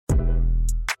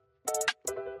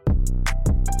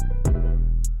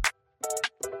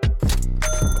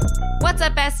What's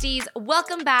up, besties?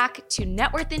 Welcome back to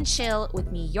Net Worth and Chill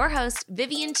with me, your host,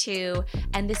 Vivian Tu,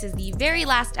 and this is the very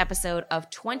last episode of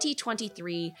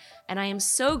 2023, and I am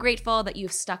so grateful that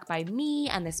you've stuck by me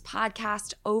and this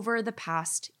podcast over the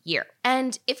past year.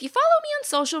 And if you follow me on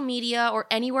social media or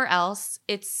anywhere else,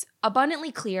 it's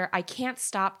abundantly clear I can't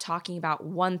stop talking about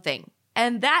one thing.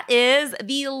 And that is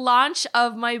the launch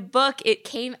of my book. It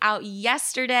came out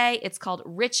yesterday. It's called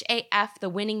Rich AF, The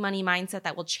Winning Money Mindset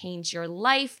That Will Change Your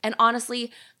Life. And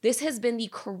honestly, this has been the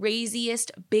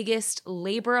craziest, biggest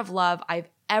labor of love I've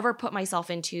ever put myself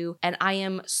into. And I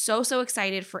am so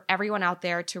excited for everyone out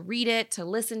there to read it, to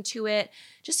listen to it,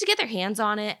 just to get their hands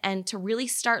on it and to really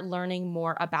start learning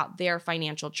more about their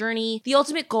financial journey. The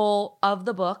ultimate goal of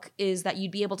the book is that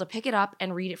you'd be able to pick it up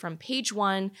and read it from page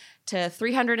 1 to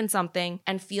 300 and something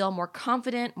and feel more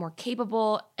confident, more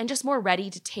capable, and just more ready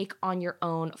to take on your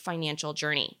own financial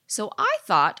journey. So I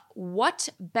thought, what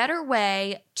better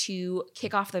way to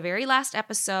kick off the very last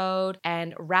episode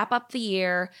and wrap up the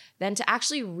year than to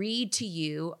actually read to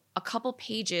you a couple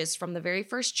pages from the very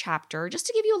first chapter just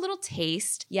to give you a little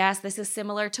taste. Yes, this is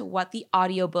similar to what the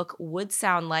audiobook would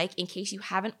sound like. In case you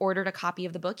haven't ordered a copy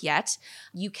of the book yet,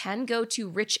 you can go to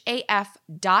richaf.me.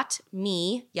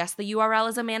 Yes, the URL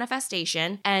is a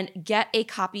manifestation, and get a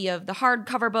copy of the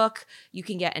hardcover book. You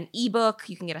can get an ebook,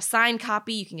 you can get a signed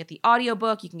copy, you can get the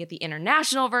audiobook, you can get the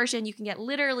international version, you can get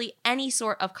literally any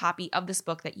sort of copy of this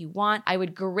book that you want. I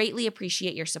would greatly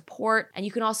appreciate your support, and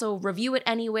you can also review it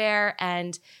anywhere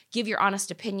and give your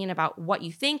honest opinion about what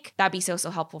you think. That'd be so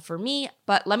helpful for me.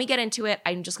 But let me get into it.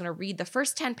 I'm just going to read the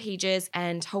first 10 pages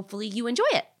and hopefully you enjoy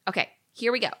it. Okay,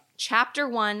 here we go. Chapter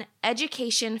 1,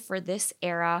 Education for This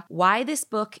Era, Why This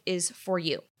Book is for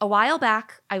You. A while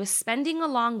back, I was spending a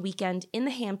long weekend in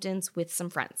the Hamptons with some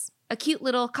friends. A cute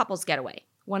little couples getaway.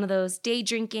 One of those day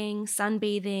drinking,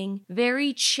 sunbathing,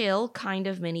 very chill kind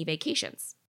of mini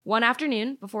vacations. One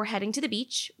afternoon, before heading to the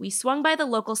beach, we swung by the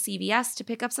local CVS to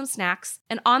pick up some snacks,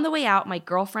 and on the way out, my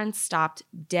girlfriend stopped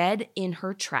dead in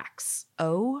her tracks.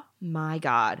 "Oh my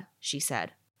God," she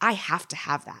said. "I have to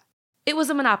have that." It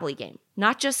was a Monopoly game.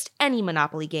 Not just any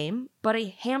Monopoly game, but a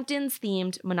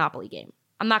Hamptons-themed Monopoly game.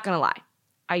 I'm not gonna lie.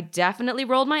 I definitely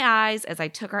rolled my eyes as I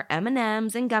took our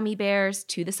M&Ms and gummy bears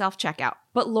to the self-checkout.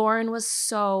 But Lauren was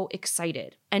so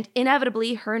excited, and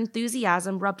inevitably her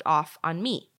enthusiasm rubbed off on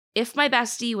me. If my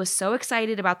bestie was so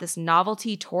excited about this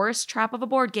novelty tourist trap of a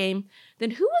board game,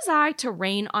 then who was I to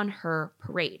rain on her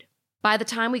parade? By the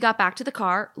time we got back to the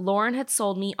car, Lauren had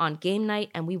sold me on game night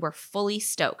and we were fully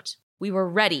stoked. We were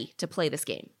ready to play this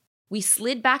game. We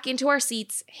slid back into our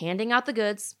seats, handing out the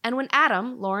goods, and when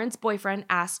Adam, Lauren's boyfriend,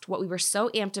 asked what we were so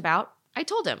amped about, I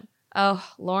told him,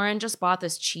 "Oh, Lauren just bought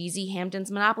this cheesy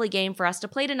Hamptons Monopoly game for us to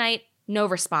play tonight." No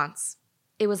response.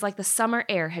 It was like the summer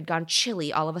air had gone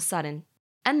chilly all of a sudden.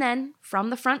 And then, from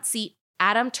the front seat,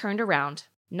 Adam turned around,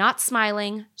 not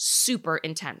smiling, super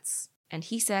intense. And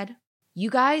he said, "You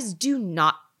guys do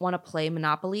not want to play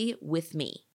Monopoly with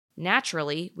me."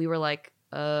 Naturally, we were like,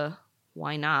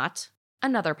 why not?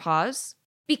 Another pause.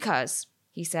 "Because,"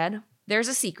 he said, "there's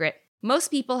a secret. Most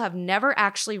people have never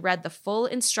actually read the full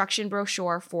instruction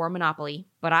brochure for Monopoly,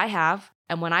 but I have,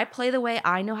 and when I play the way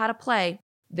I know how to play,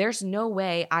 there's no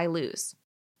way I lose."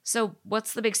 "So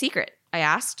what's the big secret?" I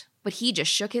asked. But he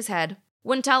just shook his head.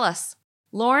 Wouldn't tell us.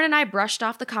 Lauren and I brushed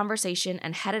off the conversation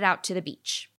and headed out to the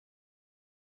beach.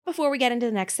 Before we get into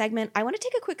the next segment, I want to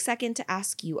take a quick second to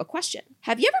ask you a question.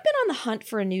 Have you ever been on the hunt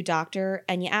for a new doctor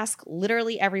and you ask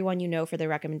literally everyone you know for their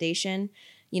recommendation?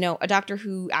 You know, a doctor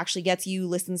who actually gets you,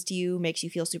 listens to you, makes you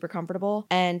feel super comfortable.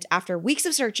 And after weeks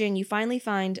of searching, you finally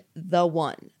find the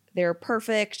one. They're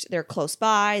perfect, they're close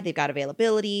by, they've got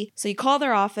availability. So you call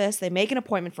their office, they make an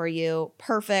appointment for you,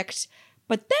 perfect.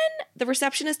 But then the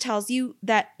receptionist tells you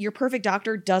that your perfect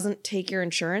doctor doesn't take your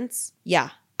insurance.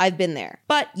 Yeah, I've been there.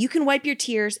 But you can wipe your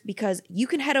tears because you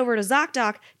can head over to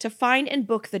ZocDoc to find and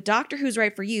book the doctor who's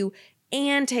right for you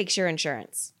and takes your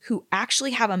insurance, who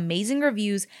actually have amazing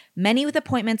reviews, many with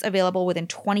appointments available within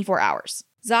 24 hours.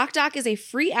 ZocDoc is a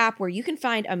free app where you can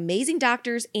find amazing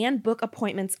doctors and book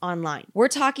appointments online. We're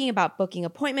talking about booking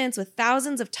appointments with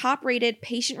thousands of top-rated,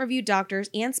 patient-reviewed doctors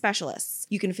and specialists.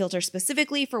 You can filter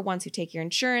specifically for ones who take your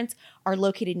insurance, are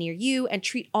located near you, and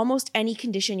treat almost any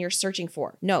condition you're searching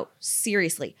for. No,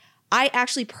 seriously. I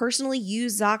actually personally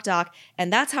use ZocDoc,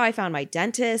 and that's how I found my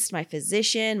dentist, my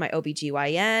physician, my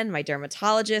OBGYN, my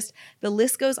dermatologist. The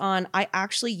list goes on. I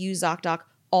actually use ZocDoc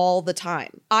all the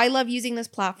time. I love using this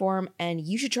platform and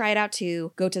you should try it out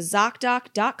too. Go to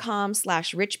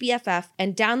ZocDoc.com/richbff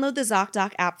and download the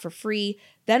ZocDoc app for free.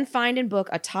 Then find and book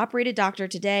a top-rated doctor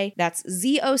today. That's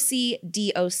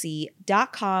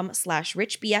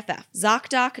ZocDoc.com/richBFF.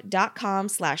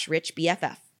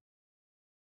 ZocDoc.com/richBFF.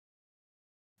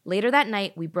 Later that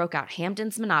night, we broke out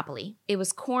Hampton's Monopoly. It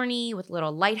was corny with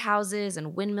little lighthouses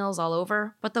and windmills all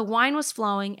over, but the wine was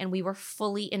flowing and we were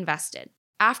fully invested.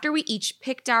 After we each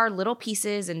picked our little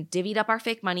pieces and divvied up our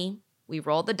fake money, we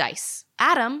rolled the dice.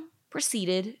 Adam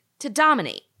proceeded to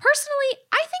dominate. Personally,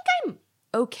 I think I'm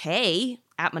okay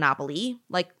at Monopoly,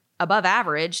 like above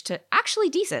average to actually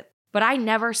decent, but I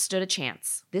never stood a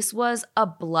chance. This was a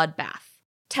bloodbath.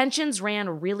 Tensions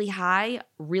ran really high,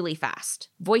 really fast.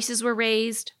 Voices were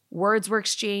raised, words were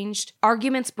exchanged,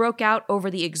 arguments broke out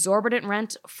over the exorbitant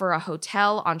rent for a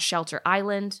hotel on Shelter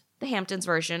Island, the Hamptons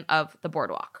version of the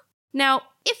Boardwalk. Now,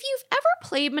 if you've ever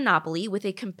played Monopoly with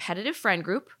a competitive friend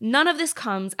group, none of this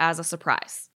comes as a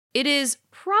surprise. It is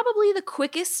probably the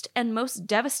quickest and most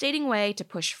devastating way to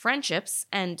push friendships,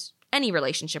 and any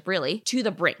relationship really, to the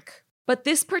brink. But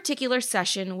this particular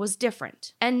session was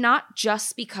different, and not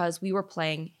just because we were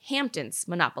playing Hampton's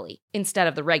Monopoly instead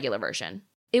of the regular version.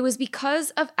 It was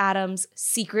because of Adam's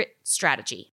secret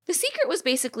strategy. The secret was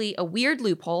basically a weird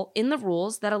loophole in the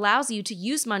rules that allows you to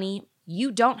use money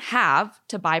you don't have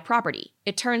to buy property.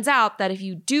 It turns out that if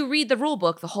you do read the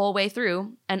rulebook the whole way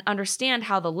through and understand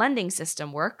how the lending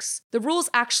system works, the rules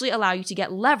actually allow you to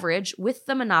get leverage with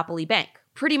the Monopoly bank.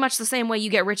 Pretty much the same way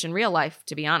you get rich in real life,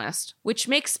 to be honest, which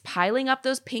makes piling up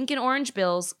those pink and orange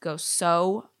bills go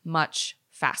so much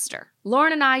faster.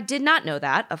 Lauren and I did not know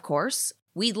that, of course.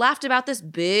 We'd laughed about this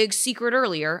big secret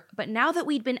earlier, but now that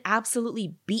we'd been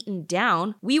absolutely beaten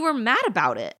down, we were mad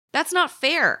about it. That's not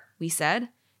fair, we said.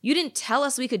 You didn't tell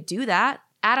us we could do that.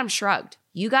 Adam shrugged.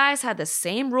 You guys had the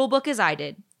same rulebook as I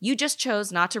did. You just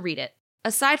chose not to read it.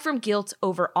 Aside from guilt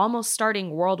over almost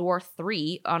starting World War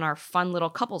III on our fun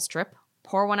little couples trip,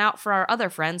 pour one out for our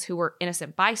other friends who were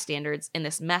innocent bystanders in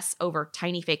this mess over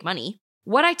tiny fake money.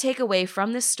 What I take away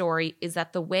from this story is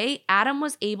that the way Adam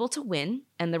was able to win,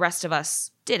 and the rest of us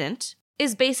didn't,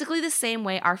 is basically the same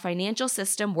way our financial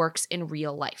system works in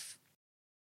real life.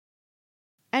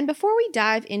 And before we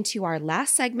dive into our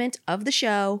last segment of the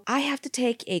show, I have to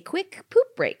take a quick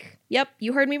poop break. Yep,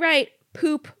 you heard me right.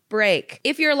 Poop break.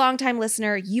 If you're a longtime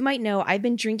listener, you might know I've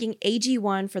been drinking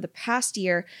AG1 for the past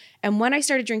year, and when I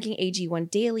started drinking AG1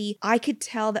 daily, I could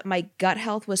tell that my gut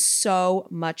health was so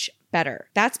much better.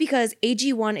 That's because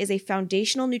AG1 is a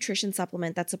foundational nutrition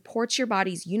supplement that supports your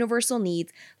body's universal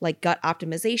needs like gut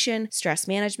optimization, stress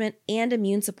management, and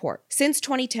immune support. Since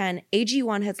 2010,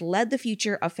 AG1 has led the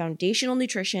future of foundational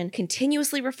nutrition,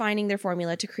 continuously refining their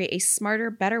formula to create a smarter,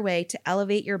 better way to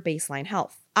elevate your baseline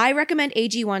health. I recommend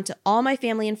AG1 to all my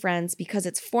family and friends because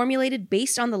it's formulated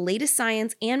based on the latest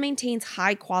science and maintains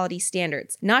high quality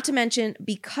standards. Not to mention,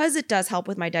 because it does help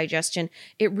with my digestion,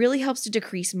 it really helps to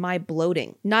decrease my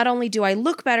bloating. Not only do I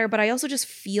look better, but I also just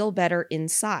feel better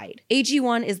inside.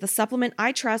 AG1 is the supplement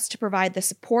I trust to provide the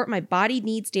support my body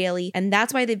needs daily, and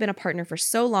that's why they've been a partner for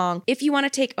so long. If you want to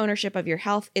take ownership of your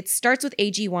health, it starts with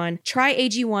AG1. Try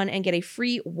AG1 and get a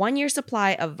free 1-year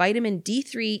supply of vitamin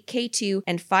D3, K2,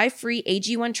 and 5 free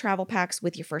AG1 travel packs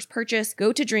with your first purchase.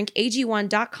 Go to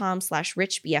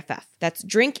drinkag1.com/richbff. That's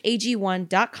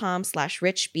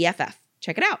drinkag1.com/richbff.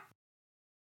 Check it out.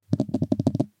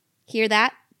 Hear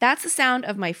that? That's the sound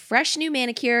of my fresh new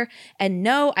manicure. And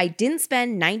no, I didn't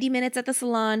spend 90 minutes at the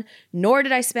salon, nor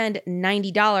did I spend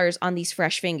 $90 on these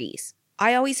fresh fingies.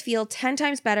 I always feel 10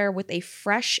 times better with a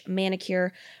fresh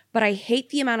manicure, but I hate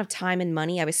the amount of time and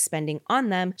money I was spending on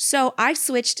them, so I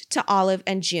switched to Olive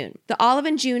 & June. The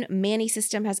Olive & June Mani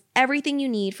system has everything you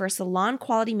need for a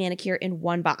salon-quality manicure in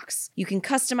one box. You can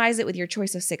customize it with your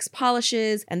choice of 6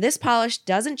 polishes, and this polish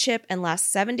doesn't chip and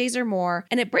lasts 7 days or more,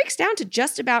 and it breaks down to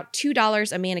just about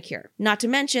 $2 a manicure. Not to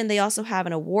mention, they also have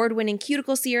an award-winning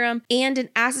cuticle serum and an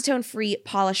acetone-free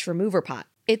polish remover pot.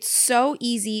 It's so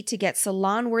easy to get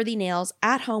salon-worthy nails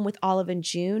at home with Olive &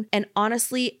 June, and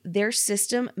honestly, their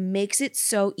system makes it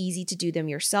so easy to do them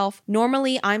yourself.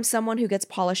 Normally, I'm someone who gets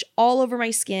polish all over my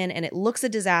skin and it looks a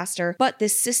disaster, but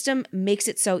this system makes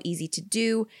it so easy to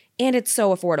do, and it's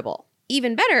so affordable.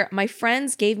 Even better, my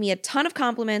friends gave me a ton of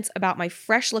compliments about my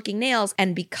fresh-looking nails,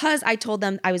 and because I told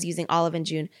them I was using Olive &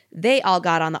 June, they all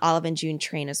got on the Olive & June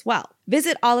train as well.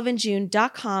 Visit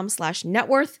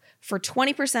oliveandjune.com/networth for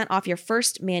 20% off your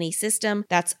first Mani system.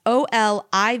 That's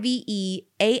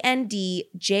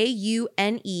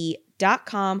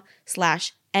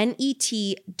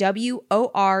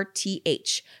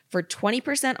oliveandjune.com/NETWORTH for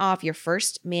 20% off your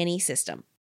first Mani system.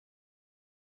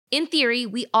 In theory,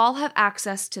 we all have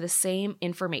access to the same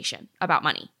information about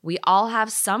money. We all have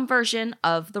some version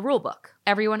of the rulebook.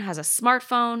 Everyone has a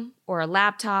smartphone or a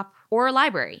laptop or a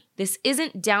library. This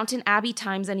isn't Downton Abbey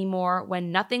times anymore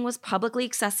when nothing was publicly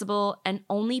accessible and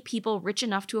only people rich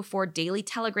enough to afford daily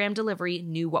telegram delivery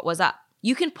knew what was up.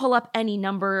 You can pull up any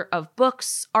number of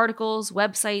books, articles,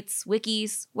 websites,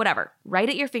 wikis, whatever, right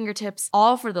at your fingertips,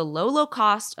 all for the low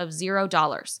cost of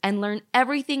 $0, and learn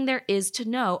everything there is to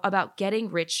know about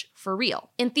getting rich for real.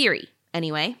 In theory,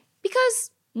 anyway, because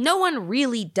no one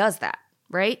really does that,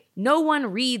 right? No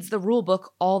one reads the rulebook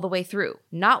all the way through.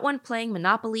 Not when playing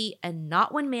Monopoly and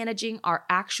not when managing our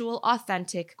actual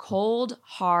authentic, cold,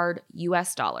 hard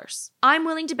US dollars. I'm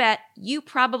willing to bet you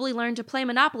probably learned to play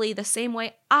Monopoly the same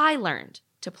way I learned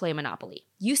to play Monopoly.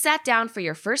 You sat down for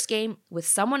your first game with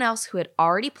someone else who had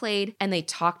already played and they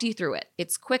talked you through it.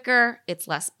 It's quicker, it's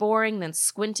less boring than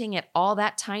squinting at all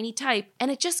that tiny type,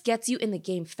 and it just gets you in the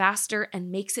game faster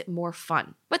and makes it more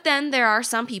fun. But then there are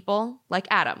some people, like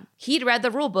Adam. He'd read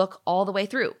the rulebook all the way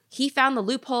through. He found the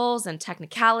loopholes and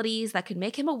technicalities that could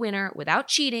make him a winner without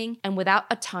cheating and without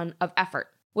a ton of effort.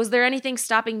 Was there anything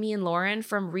stopping me and Lauren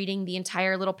from reading the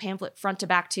entire little pamphlet front to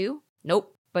back too?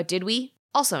 Nope. But did we?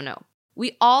 Also no.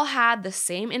 We all had the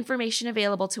same information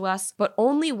available to us, but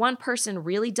only one person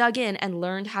really dug in and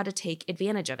learned how to take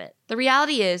advantage of it. The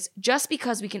reality is, just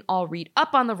because we can all read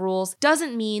up on the rules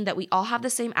doesn't mean that we all have the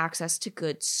same access to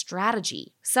good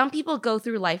strategy. Some people go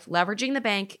through life leveraging the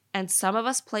bank, and some of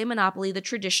us play Monopoly the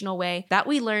traditional way that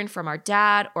we learned from our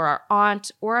dad or our aunt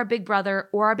or our big brother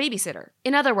or our babysitter.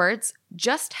 In other words,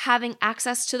 just having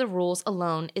access to the rules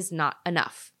alone is not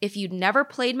enough. If you'd never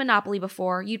played Monopoly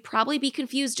before, you'd probably be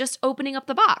confused just opening up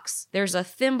the box. There's a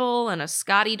thimble and a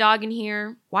Scotty dog in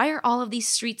here. Why are all of these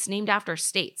streets named after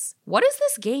states? What is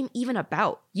this game even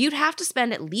about? You'd have to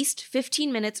spend at least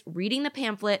 15 minutes reading the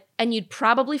pamphlet, and you'd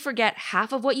probably forget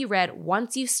half of what you read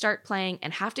once you start playing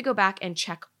and have to go back and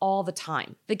check all the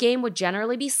time. The game would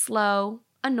generally be slow,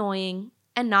 annoying,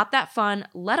 and not that fun,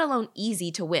 let alone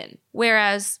easy to win.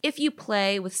 Whereas if you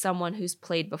play with someone who's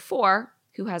played before,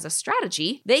 who has a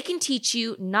strategy, they can teach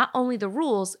you not only the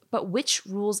rules, but which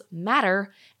rules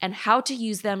matter and how to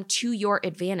use them to your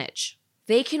advantage.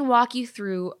 They can walk you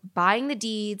through buying the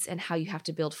deeds and how you have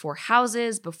to build 4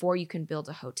 houses before you can build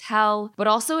a hotel, but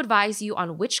also advise you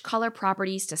on which color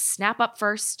properties to snap up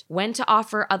first, when to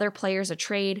offer other players a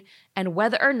trade, and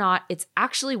whether or not it's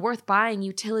actually worth buying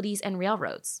utilities and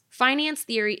railroads. Finance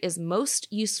theory is most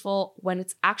useful when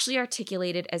it's actually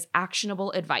articulated as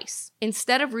actionable advice.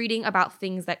 Instead of reading about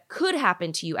things that could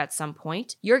happen to you at some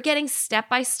point, you're getting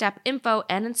step-by-step info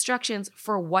and instructions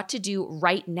for what to do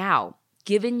right now,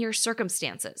 given your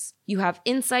circumstances. You have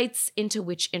insights into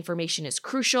which information is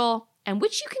crucial and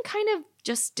which you can kind of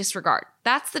just disregard.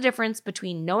 That's the difference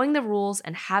between knowing the rules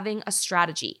and having a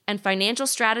strategy. And financial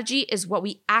strategy is what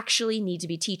we actually need to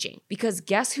be teaching. Because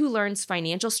guess who learns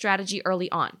financial strategy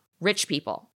early on? Rich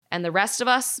people. And the rest of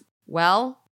us,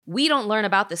 well, we don't learn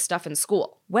about this stuff in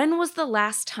school. When was the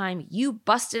last time you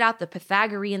busted out the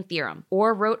Pythagorean theorem,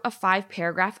 or wrote a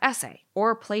 5-paragraph essay,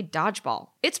 or played dodgeball?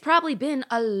 It's probably been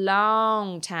a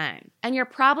long time. And you're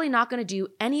probably not going to do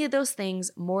any of those things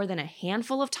more than a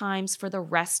handful of times for the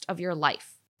rest of your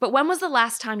life. But when was the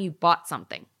last time you bought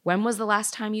something? When was the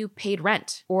last time you paid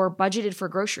rent, or budgeted for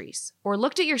groceries, or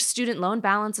looked at your student loan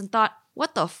balance and thought,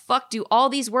 what the fuck do all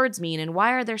these words mean and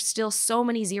why are there still so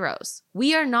many zeros?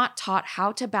 We are not taught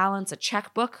how to balance a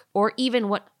checkbook or even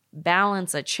what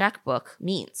balance a checkbook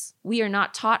means. We are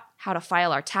not taught how to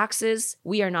file our taxes.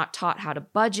 We are not taught how to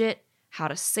budget, how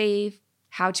to save,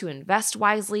 how to invest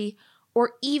wisely,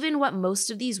 or even what most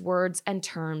of these words and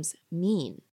terms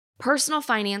mean. Personal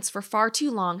finance for far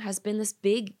too long has been this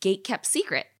big gate-kept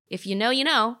secret. If you know, you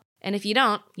know, and if you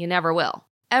don't, you never will.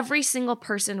 Every single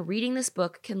person reading this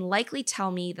book can likely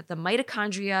tell me that the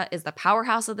mitochondria is the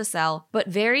powerhouse of the cell, but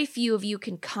very few of you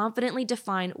can confidently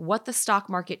define what the stock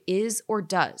market is or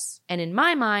does. And in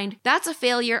my mind, that's a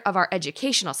failure of our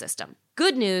educational system.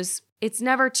 Good news, it's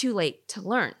never too late to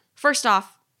learn. First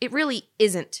off, it really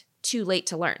isn't too late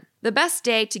to learn. The best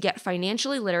day to get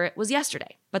financially literate was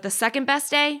yesterday, but the second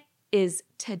best day is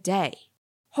today.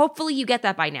 Hopefully you get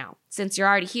that by now, since you're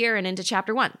already here and into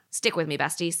chapter 1. Stick with me,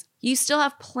 besties. You still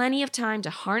have plenty of time to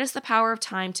harness the power of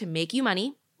time to make you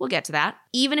money. We'll get to that.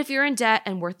 Even if you're in debt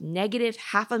and worth negative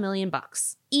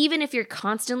 $500,000. Even if you're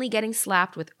constantly getting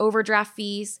slapped with overdraft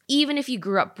fees. Even if you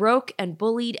grew up broke and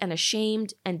bullied and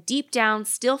ashamed and deep down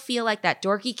still feel like that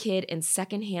dorky kid in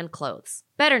secondhand clothes.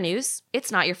 Better news,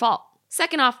 it's not your fault.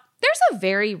 Second off, there's a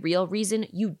very real reason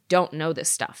you don't know this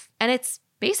stuff. And it's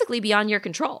basically beyond your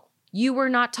control. You were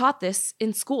not taught this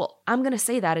in school. I'm going to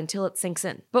say that until it sinks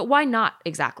in. But why not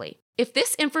exactly? If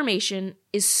this information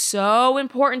is so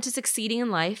important to succeeding in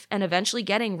life and eventually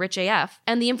getting rich AF,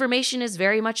 and the information is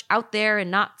very much out there and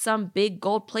not some big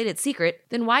gold-plated secret,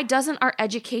 then why doesn't our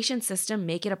education system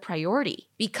make it a priority?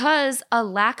 Because a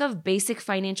lack of basic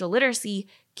financial literacy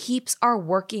keeps our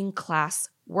working class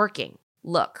working.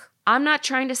 Look, I'm not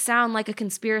trying to sound like a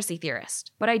conspiracy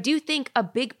theorist, but I do think a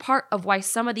big part of why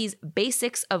some of these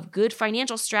basics of good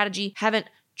financial strategy haven't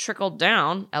trickled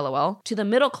down, LOL, to the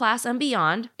middle class and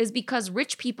beyond is because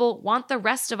rich people want the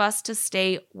rest of us to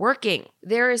stay working.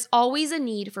 There is always a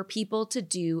need for people to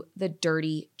do the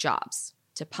dirty jobs,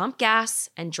 to pump gas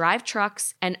and drive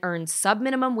trucks and earn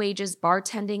sub-minimum wages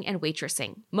bartending and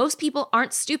waitressing. Most people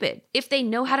aren't stupid. If they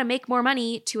know how to make more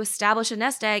money to establish a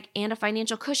nest egg and a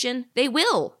financial cushion, they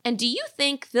will. And do you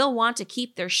think they'll want to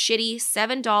keep their shitty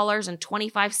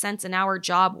 $7.25 an hour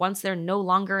job once they're no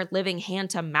longer living hand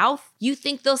to mouth? You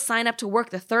think they'll sign up to work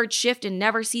the third shift and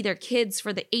never see their kids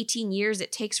for the 18 years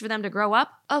it takes for them to grow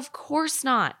up? Of course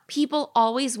not. People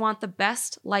always want the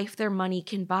best life their money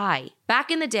can buy.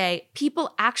 Back in the day,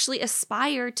 people actually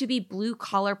aspired to be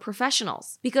blue-collar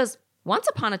professionals because once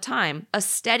upon a time, a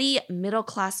steady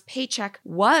middle-class paycheck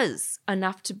was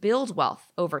enough to build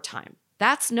wealth over time.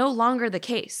 That's no longer the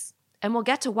case, and we'll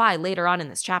get to why later on in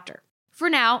this chapter. For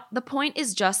now, the point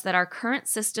is just that our current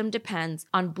system depends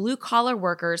on blue-collar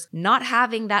workers not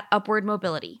having that upward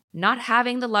mobility, not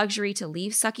having the luxury to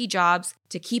leave sucky jobs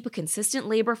to keep a consistent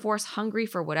labor force hungry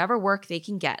for whatever work they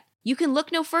can get. You can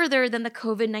look no further than the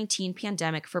COVID-19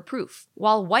 pandemic for proof.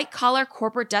 While white-collar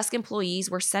corporate desk employees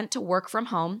were sent to work from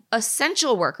home,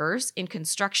 essential workers in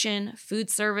construction, food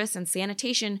service, and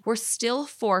sanitation were still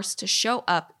forced to show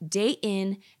up day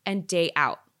in and day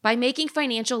out. By making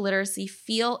financial literacy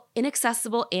feel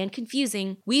inaccessible and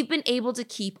confusing, we've been able to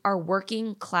keep our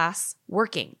working class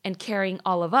working and carrying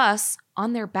all of us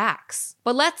on their backs.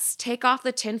 But let's take off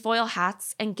the tinfoil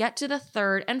hats and get to the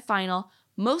third and final,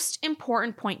 most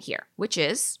important point here, which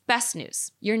is best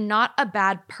news. You're not a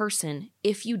bad person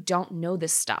if you don't know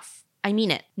this stuff. I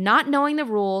mean it. Not knowing the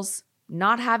rules,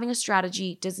 not having a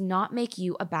strategy does not make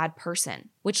you a bad person.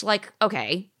 Which,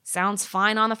 okay, sounds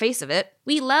fine on the face of it.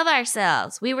 We love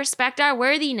ourselves. We respect our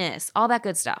worthiness. All that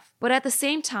good stuff. But at the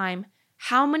same time,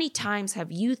 how many times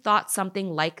have you thought something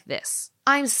like this?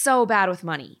 I'm so bad with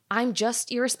money. I'm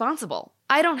just irresponsible.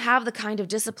 I don't have the kind of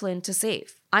discipline to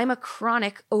save. I'm a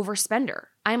chronic overspender.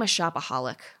 I'm a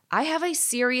shopaholic. I have a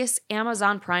serious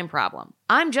Amazon Prime problem.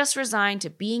 I'm just resigned to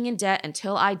being in debt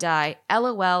until I die.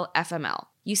 LOL FML.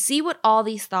 You see what all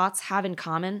these thoughts have in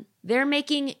common? They're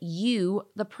making you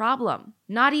the problem.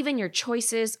 Not even your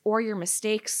choices or your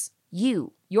mistakes.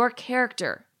 You, your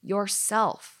character,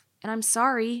 yourself. And I'm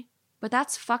sorry, but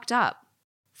that's fucked up.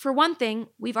 For one thing,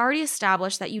 we've already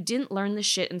established that you didn't learn this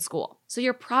shit in school, so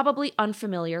you're probably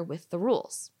unfamiliar with the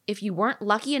rules. If you weren't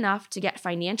lucky enough to get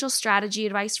financial strategy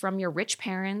advice from your rich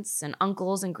parents and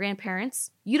uncles and grandparents,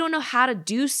 you don't know how to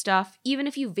do stuff even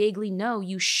if you vaguely know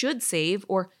you should save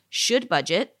or should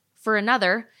budget. For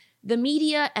another, the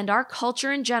media and our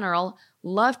culture in general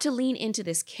love to lean into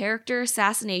this character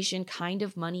assassination kind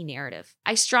of money narrative.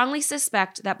 I strongly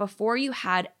suspect that before you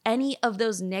had any of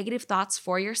those negative thoughts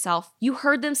for yourself, you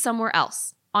heard them somewhere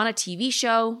else, on a TV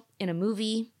show, in a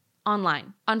movie,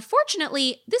 online.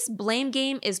 Unfortunately, this blame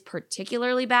game is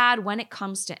particularly bad when it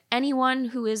comes to anyone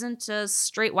who isn't a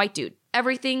straight white dude.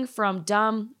 Everything from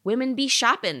dumb women be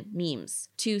shopping memes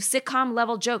to sitcom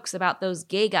level jokes about those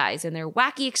gay guys and their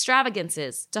wacky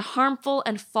extravagances to harmful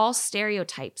and false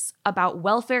stereotypes about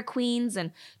welfare queens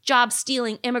and job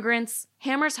stealing immigrants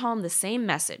hammers home the same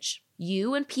message.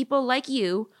 You and people like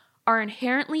you are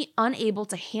inherently unable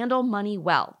to handle money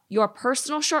well. Your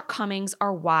personal shortcomings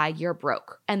are why you're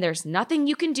broke. And there's nothing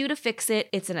you can do to fix it.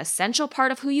 It's an essential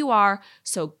part of who you are,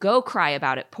 so go cry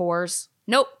about it, pores.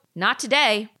 Nope. Not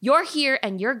today. You're here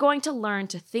and you're going to learn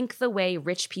to think the way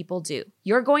rich people do.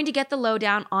 You're going to get the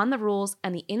lowdown on the rules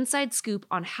and the inside scoop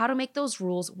on how to make those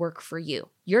rules work for you.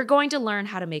 You're going to learn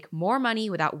how to make more money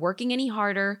without working any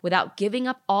harder, without giving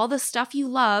up all the stuff you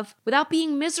love, without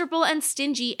being miserable and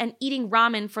stingy and eating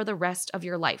ramen for the rest of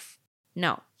your life.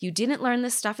 No, you didn't learn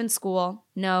this stuff in school.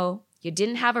 No, you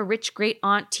didn't have a rich great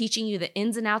aunt teaching you the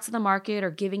ins and outs of the market or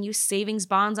giving you savings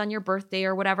bonds on your birthday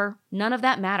or whatever. None of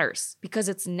that matters because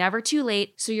it's never too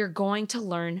late, so you're going to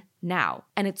learn now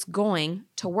and it's going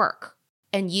to work.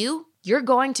 And you're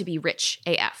going to be rich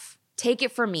AF. Take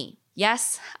it from me.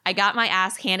 Yes, I got my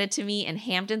ass handed to me in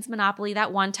Hampton's Monopoly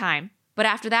that one time. But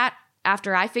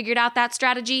after I figured out that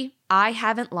strategy, I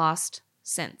haven't lost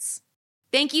since.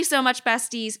 Thank you so much,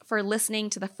 besties, for listening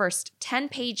to the first 10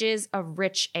 pages of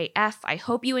Rich AF. I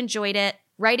hope you enjoyed it.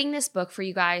 Writing this book for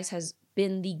you guys has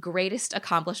been the greatest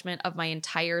accomplishment of my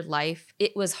entire life.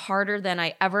 It was harder than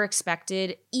I ever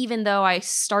expected, even though I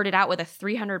started out with a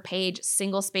 300-page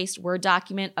single-spaced Word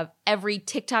document of every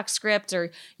TikTok script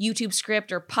or YouTube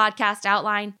script or podcast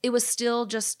outline. It was still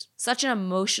just such an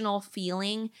emotional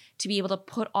feeling to be able to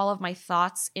put all of my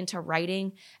thoughts into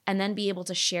writing and then be able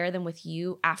to share them with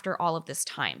you after all of this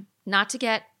time. Not to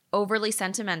get overly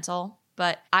sentimental,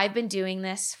 but I've been doing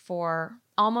this for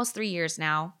almost 3 years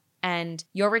now. And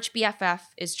Your Rich BFF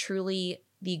is truly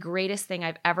the greatest thing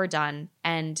I've ever done.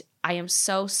 And I am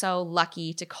so, so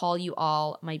lucky to call you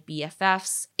all my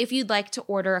BFFs. If you'd like to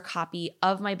order a copy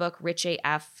of my book, Rich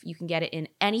AF, you can get it in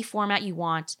any format you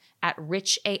want at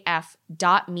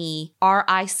richaf.me,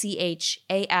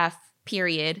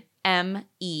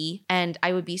 RICHAF.me. And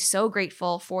I would be so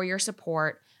grateful for your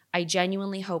support. I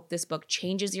genuinely hope this book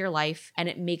changes your life and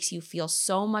it makes you feel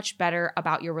so much better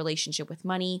about your relationship with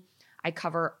money. I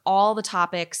cover all the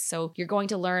topics, so you're going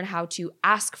to learn how to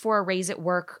ask for a raise at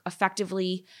work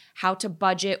effectively, how to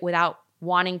budget without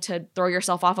wanting to throw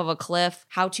yourself off of a cliff,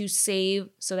 how to save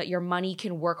so that your money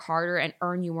can work harder and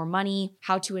earn you more money,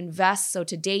 how to invest so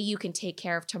today you can take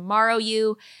care of tomorrow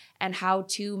you, and how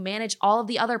to manage all of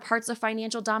the other parts of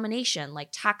financial domination like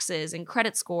taxes and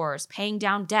credit scores, paying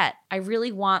down debt. I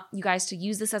really want you guys to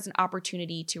use this as an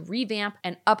opportunity to revamp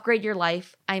and upgrade your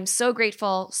life. I'm so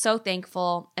grateful, so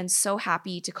thankful, and so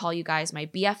happy to call you guys my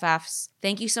BFFs.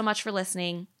 Thank you so much for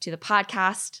listening to the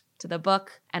podcast, to the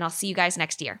book, and I'll see you guys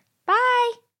next year.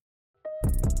 Bye!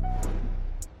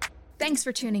 Thanks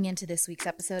for tuning in to this week's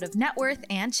episode of Net Worth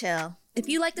and Chill. If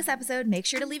you like this episode, make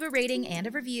sure to leave a rating and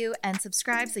a review and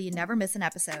subscribe so you never miss an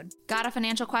episode. Got a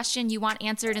financial question you want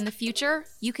answered in the future?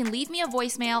 You can leave me a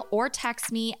voicemail or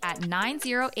text me at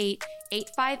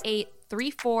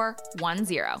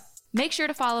 908-858-3410. Make sure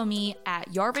to follow me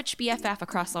at Your Rich BFF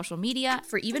across social media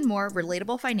for even more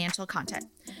relatable financial content.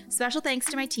 Special thanks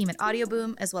to my team at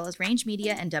Audioboom, as well as Range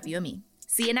Media and WME.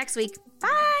 See you next week.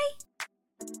 Bye!